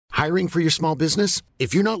Hiring for your small business?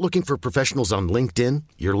 If you're not looking for professionals on LinkedIn,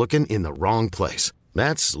 you're looking in the wrong place.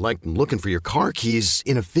 That's like looking for your car keys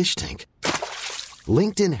in a fish tank.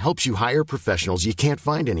 LinkedIn helps you hire professionals you can't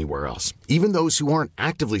find anywhere else, even those who aren't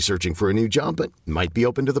actively searching for a new job but might be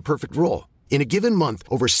open to the perfect role. In a given month,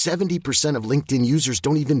 over 70% of LinkedIn users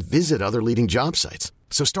don't even visit other leading job sites.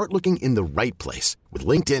 So start looking in the right place. With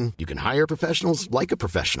LinkedIn, you can hire professionals like a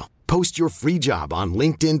professional. Post your free job on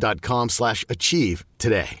linkedin.com/achieve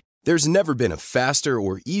today. There's never been a faster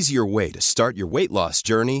or easier way to start your weight loss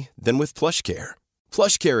journey than with PlushCare.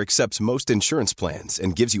 PlushCare accepts most insurance plans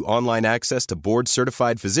and gives you online access to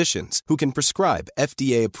board-certified physicians who can prescribe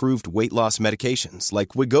FDA-approved weight loss medications like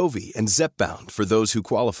Wegovy and Zepbound for those who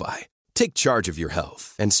qualify. Take charge of your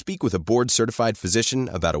health and speak with a board-certified physician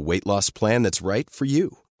about a weight loss plan that's right for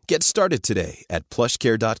you. Get started today at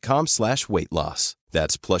plushcare.com/weight loss.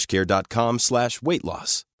 That's plushcare.com/weight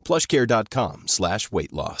loss.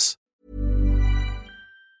 plushcare.com/weight loss.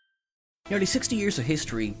 Nearly 60 years of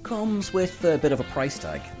history comes with a bit of a price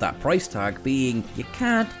tag. That price tag being you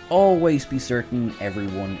can't always be certain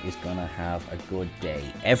everyone is going to have a good day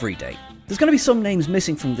every day. There's going to be some names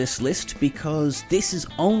missing from this list because this is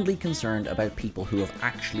only concerned about people who have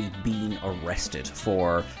actually been arrested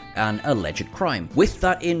for an alleged crime. With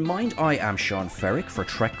that in mind, I am Sean Ferrick for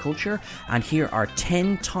Trek Culture, and here are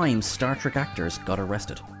 10 times Star Trek actors got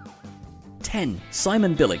arrested. 10.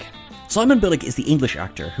 Simon Billig. Simon Billig is the English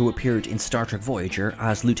actor who appeared in Star Trek Voyager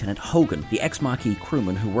as Lieutenant Hogan, the ex-Maquis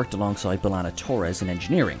crewman who worked alongside B'Elanna Torres in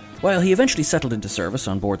engineering. While he eventually settled into service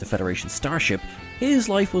on board the Federation starship, his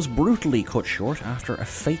life was brutally cut short after a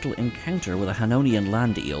fatal encounter with a Hanonian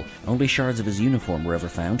land eel. Only shards of his uniform were ever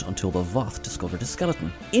found until the Voth discovered his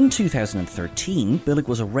skeleton. In 2013, Billig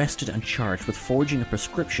was arrested and charged with forging a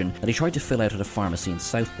prescription that he tried to fill out at a pharmacy in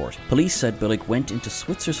Southport. Police said Billig went into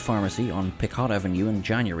Switzer's pharmacy on Picot Avenue in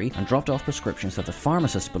January and dropped off prescriptions that the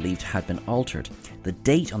pharmacist believed had been altered. The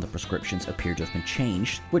date on the prescriptions appeared to have been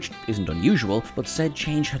changed, which isn't unusual, but said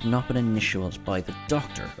change had not been initialed by the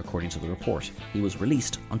doctor, according to the report. He was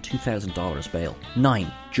released on $2,000 bail.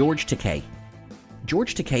 9. George Takei.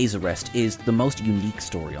 George Takei's arrest is the most unique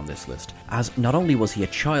story on this list, as not only was he a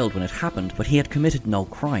child when it happened, but he had committed no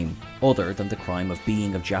crime, other than the crime of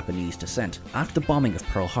being of Japanese descent. After the bombing of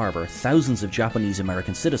Pearl Harbor, thousands of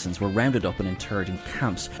Japanese-American citizens were rounded up and interred in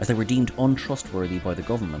camps as they were deemed untrustworthy by the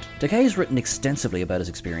government. Takei has written extensively about his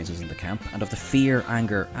experiences in the camp and of the fear,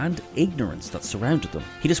 anger, and ignorance that surrounded them.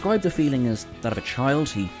 He described the feeling as that of a child.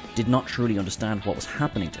 He did not truly understand what was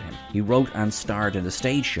happening to him. He wrote and starred in the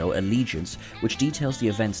stage show Allegiance, which details the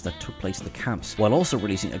events that took place in the camps, while also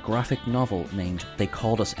releasing a graphic novel named They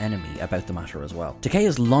Called Us Enemy about the matter as well. Takei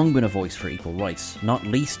has long been a voice for equal rights, not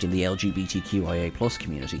least in the LGBTQIA+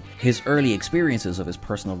 community. His early experiences of his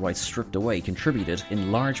personal rights stripped away contributed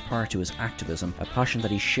in large part to his activism, a passion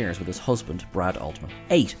that he shares with his husband, Brad Altman.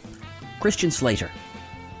 8. Christian Slater.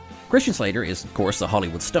 Christian Slater is, of course, a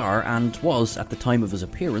Hollywood star and was, at the time of his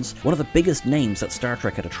appearance, one of the biggest names that Star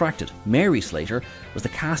Trek had attracted. Mary Slater was the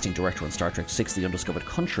casting director on Star Trek VI: The Undiscovered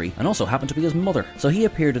Country and also happened to be his mother. So he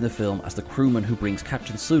appeared in the film as the crewman who brings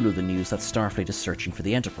Captain Sulu the news that Starfleet is searching for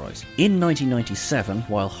the Enterprise. In 1997,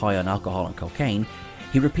 while high on alcohol and cocaine,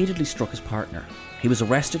 he repeatedly struck his partner. He was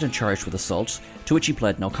arrested and charged with assault, to which he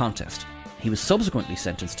pled no contest. He was subsequently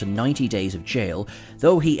sentenced to 90 days of jail,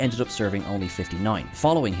 though he ended up serving only 59.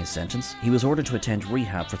 Following his sentence, he was ordered to attend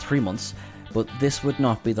rehab for 3 months, but this would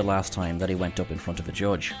not be the last time that he went up in front of a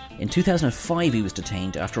judge. In 2005, he was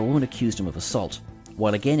detained after a woman accused him of assault.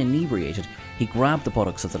 While again inebriated, he grabbed the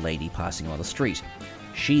buttocks of the lady passing him on the street.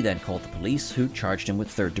 She then called the police, who charged him with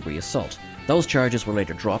third-degree assault. Those charges were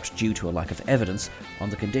later dropped due to a lack of evidence on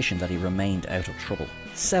the condition that he remained out of trouble.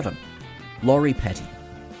 7. Lori Petty.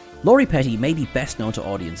 Lori Petty may be best known to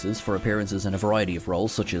audiences for appearances in a variety of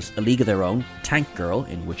roles such as A League of Their Own, Tank Girl,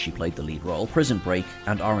 in which she played the lead role, Prison Break,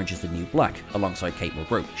 and Orange is the New Black, alongside Kate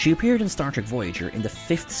Mulgrew. She appeared in Star Trek Voyager in the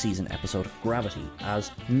 5th season episode Gravity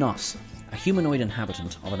as Nos, a humanoid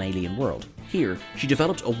inhabitant of an alien world. Here, she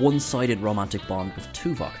developed a one-sided romantic bond with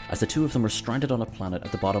Tuvok, as the two of them were stranded on a planet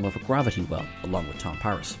at the bottom of a gravity well, along with Tom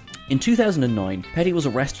Paris. In 2009, Petty was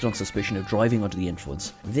arrested on suspicion of driving under the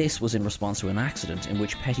influence. This was in response to an accident in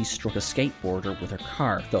which Petty struck a skateboarder with her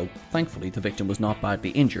car, though thankfully the victim was not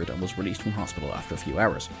badly injured and was released from hospital after a few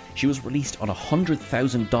hours. She was released on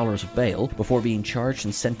 $100,000 of bail before being charged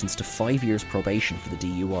and sentenced to 5 years probation for the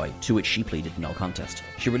DUI, to which she pleaded no contest.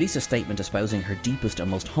 She released a statement espousing her deepest and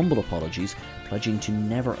most humble apologies, pledging to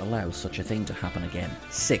never allow such a thing to happen again.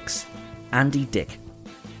 6. Andy Dick.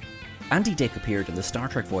 Andy Dick appeared in the Star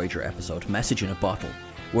Trek Voyager episode Message in a Bottle.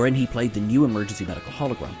 wherein he played the new emergency medical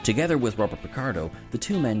hologram. Together with Robert Picardo, the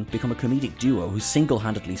two men become a comedic duo who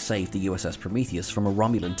single-handedly saved the USS Prometheus from a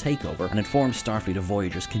Romulan takeover and informed Starfleet of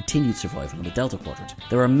Voyager's continued survival in the Delta Quadrant.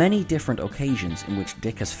 There are many different occasions in which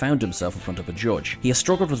Dick has found himself in front of a judge. He has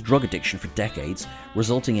struggled with drug addiction for decades,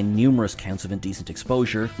 resulting in numerous counts of indecent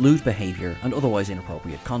exposure, lewd behaviour, and otherwise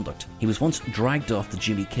inappropriate conduct. He was once dragged off the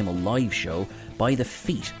Jimmy Kimmel Live show by the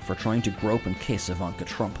feet for trying to grope and kiss Ivanka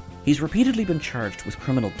Trump. He's repeatedly been charged with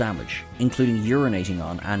criminal damage, including urinating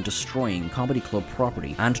on and destroying comedy club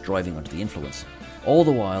property and driving under the influence, all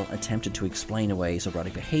the while attempted to explain away his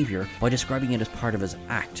erratic behaviour by describing it as part of his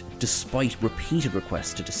act, despite repeated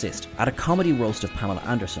requests to desist. At a comedy roast of Pamela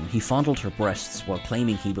Anderson, he fondled her breasts while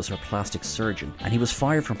claiming he was her plastic surgeon, and he was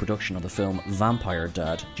fired from production of the film Vampire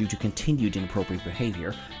Dad due to continued inappropriate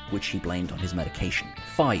behaviour, which he blamed on his medication.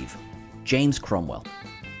 5. James Cromwell.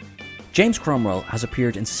 James Cromwell has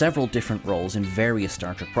appeared in several different roles in various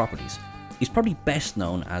Star Trek properties. He's probably best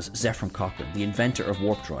known as Zefram Cochrane, the inventor of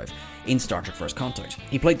warp drive, in Star Trek First Contact.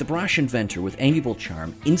 He played the brash inventor with amiable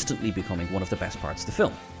charm, instantly becoming one of the best parts of the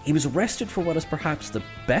film. He was arrested for what is perhaps the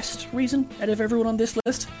best reason out of everyone on this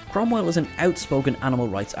list. Cromwell is an outspoken animal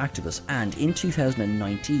rights activist, and in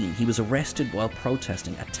 2019 he was arrested while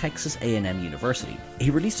protesting at Texas A&M University.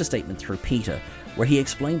 He released a statement through PETA where he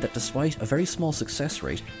explained that despite a very small success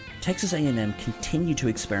rate, Texas A&M continued to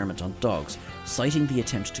experiment on dogs, citing the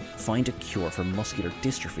attempt to find a cure for muscular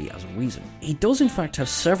dystrophy as a reason. He does in fact have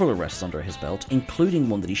several arrests under his belt, including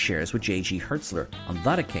one that he shares with J.G. Hertzler. On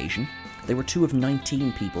that occasion, they were 2 of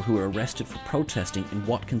 19 people who were arrested for protesting in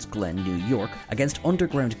Watkins Glen, New York, against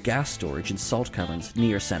underground gas storage in salt caverns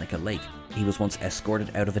near Seneca Lake. He was once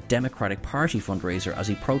escorted out of a Democratic Party fundraiser as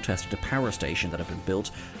he protested a power station that had been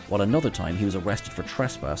built, while another time he was arrested for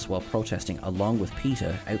trespass while protesting along with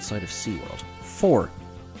PETA outside of SeaWorld. 4.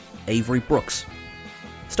 Avery Brooks.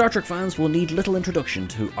 Star Trek fans will need little introduction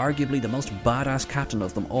to arguably the most badass captain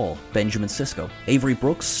of them all, Benjamin Sisko. Avery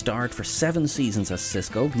Brooks starred for 7 seasons as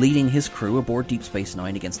Sisko, leading his crew aboard Deep Space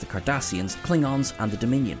Nine against the Cardassians, Klingons, and the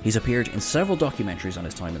Dominion. He's appeared in several documentaries on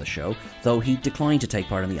his time in the show, though he declined to take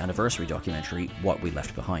part in the anniversary documentary, What We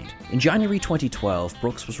Left Behind. In January 2012,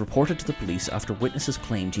 Brooks was reported to the police after witnesses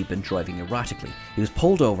claimed he'd been driving erratically. He was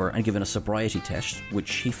pulled over and given a sobriety test, which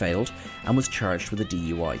he failed, and was charged with a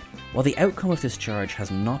DUI. While the outcome of this charge has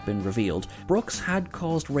not been revealed, Brooks had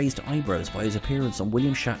caused raised eyebrows by his appearance on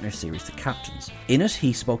William Shatner's series The Captains. In it,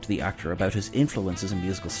 he spoke to the actor about his influences and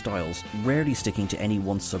musical styles, rarely sticking to any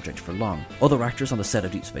one subject for long. Other actors on the set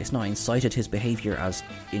of Deep Space Nine cited his behaviour as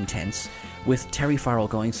intense, with Terry Farrell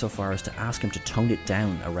going so far as to ask him to tone it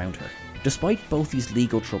down around her. Despite both these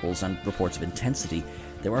legal troubles and reports of intensity,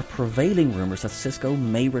 there are prevailing rumours that Sisko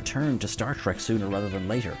may return to Star Trek sooner rather than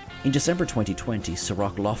later. In December 2020,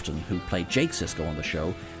 Cirroc Lofton, who played Jake Sisko on the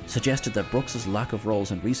show, suggested that Brooks' lack of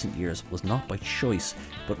roles in recent years was not by choice,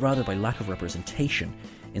 but rather by lack of representation,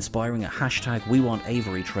 inspiring a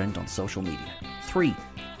 #WeWantAvery trend on social media. 3.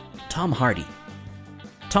 Tom Hardy.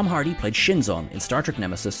 Tom Hardy played Shinzon in Star Trek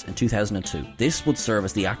Nemesis in 2002. This would serve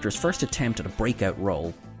as the actor's first attempt at a breakout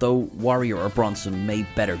role, though Warrior or Bronson may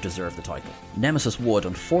better deserve the title. Nemesis would,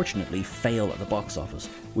 unfortunately, fail at the box office,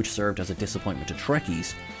 which served as a disappointment to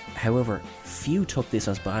Trekkies. However, few took this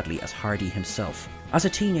as badly as Hardy himself. As a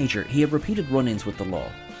teenager, he had repeated run-ins with the law.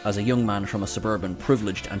 As a young man from a suburban,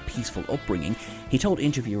 privileged and peaceful upbringing, he told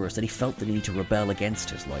interviewers that he felt the need to rebel against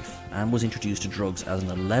his life, and was introduced to drugs as an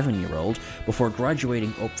 11-year-old before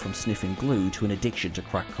graduating up from sniffing glue to an addiction to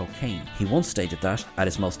crack cocaine. He once stated that, at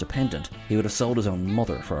his most dependent, he would have sold his own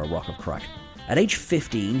mother for a rock of crack. At age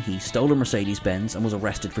 15, he stole a Mercedes-Benz and was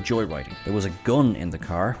arrested for joyriding. There was a gun in the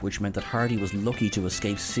car, which meant that Hardy was lucky to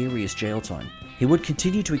escape serious jail time. He would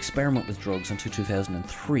continue to experiment with drugs until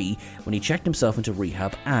 2003, when he checked himself into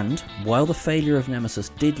rehab, and, while the failure of Nemesis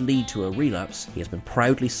did lead to a relapse, he has been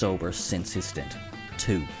proudly sober since his stint.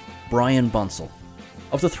 2. Brian Bonsall.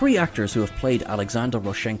 Of the 3 actors who have played Alexander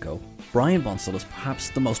Rozhenko, Brian Bonsall is perhaps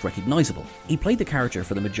the most recognisable. He played the character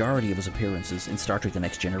for the majority of his appearances in Star Trek The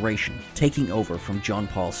Next Generation, taking over from John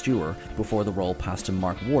Paul Stewart before the role passed to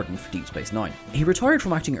Mark Warden for Deep Space Nine. He retired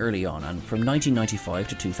from acting early on, and from 1995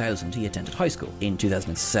 to 2000 he attended high school. In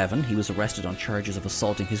 2007 he was arrested on charges of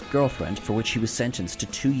assaulting his girlfriend, for which he was sentenced to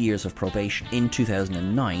 2 years of probation. In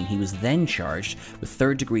 2009 he was then charged with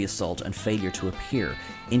third-degree assault and failure to appear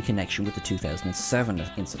in connection with the 2007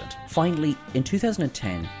 incident. Finally, in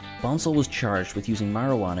 2010, Bonsall was charged with using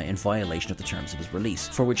marijuana in violation of the terms of his release,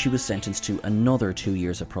 for which he was sentenced to another 2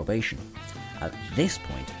 years of probation. At this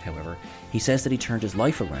point, however, he says that he turned his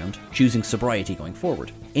life around, choosing sobriety going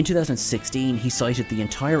forward. In 2016, he cited the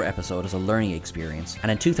entire episode as a learning experience,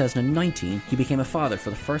 and in 2019, he became a father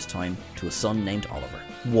for the first time to a son named Oliver.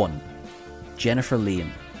 1. Jennifer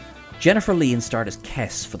Lien. Jennifer Lien starred as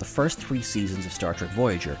Kes for the first 3 seasons of Star Trek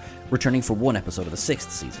Voyager, returning for 1 episode of the 6th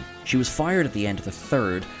season. She was fired at the end of the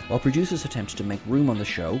 3rd, while producers attempted to make room on the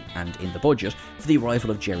show, and in the budget, for the arrival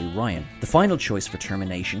of Jerry Ryan. The final choice for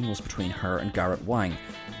termination was between her and Garrett Wang,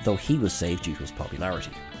 though he was saved due to his popularity.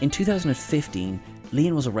 In 2015,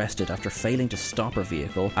 Lien was arrested after failing to stop her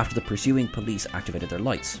vehicle after the pursuing police activated their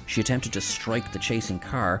lights. She attempted to strike the chasing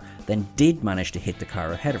car, then did manage to hit the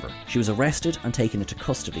car ahead of her. She was arrested and taken into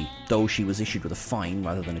custody, though she was issued with a fine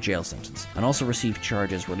rather than a jail sentence, and also received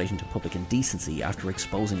charges relating to public indecency after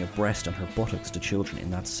exposing a breast and her buttocks to children in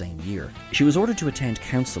that same year. She was ordered to attend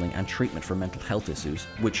counselling and treatment for mental health issues,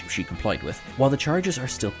 which she complied with. While the charges are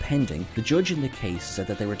still pending, the judge in the case said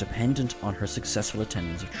that they were dependent on her successful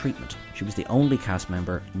attendance of treatment. She was the only cast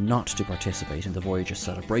member not to participate in the Voyager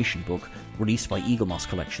Celebration book released by Eaglemoss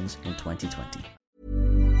Collections in 2020.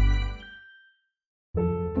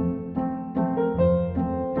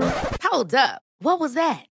 Hold up. What was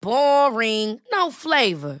that? Boring. No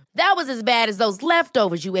flavor. That was as bad as those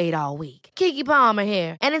leftovers you ate all week. Keke Palmer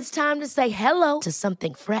here, and it's time to say hello to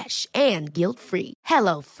something fresh and guilt-free.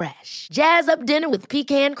 HelloFresh. Jazz up dinner with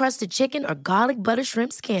pecan-crusted chicken or garlic butter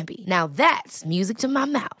shrimp scampi. Now that's music to my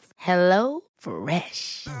mouth.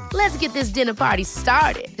 HelloFresh. Let's get this dinner party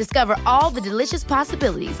started. Discover all the delicious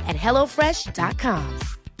possibilities at HelloFresh.com.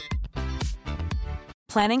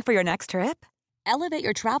 Planning for your next trip? Elevate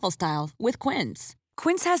your travel style with Quince.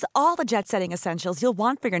 Quince has all the jet-setting essentials you'll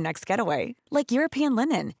want for your next getaway, like European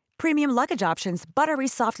linen, premium luggage options, buttery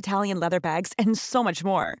soft Italian leather bags, and so much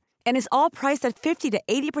more. And is all priced at 50 to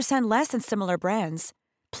 80% less than similar brands.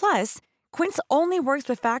 Plus, Quince only works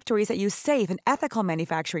with factories that use safe and ethical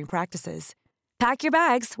manufacturing practices. Pack your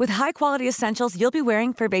bags with high-quality essentials you'll be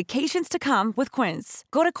wearing for vacations to come with Quince.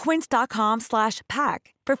 Go to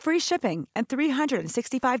quince.com/pack for free shipping and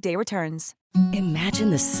 365-day returns. Imagine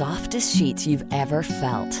the softest sheets you've ever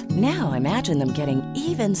felt. Now imagine them getting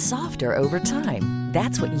even softer over time.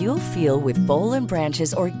 That's what you'll feel with Boll &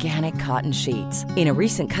 Branch's organic cotton sheets. In a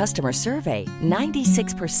recent customer survey,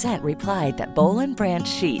 96% replied that Boll & Branch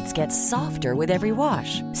sheets get softer with every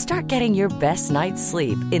wash. Start getting your best night's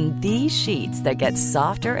sleep in these sheets that get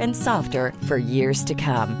softer and softer for years to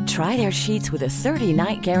come. Try their sheets with a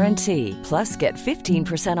 30-night guarantee. Plus, get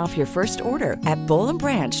 15% off your first order at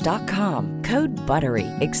bollandbranch.com. Code BUTTERY.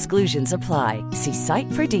 Exclusions apply. See site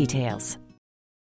for details.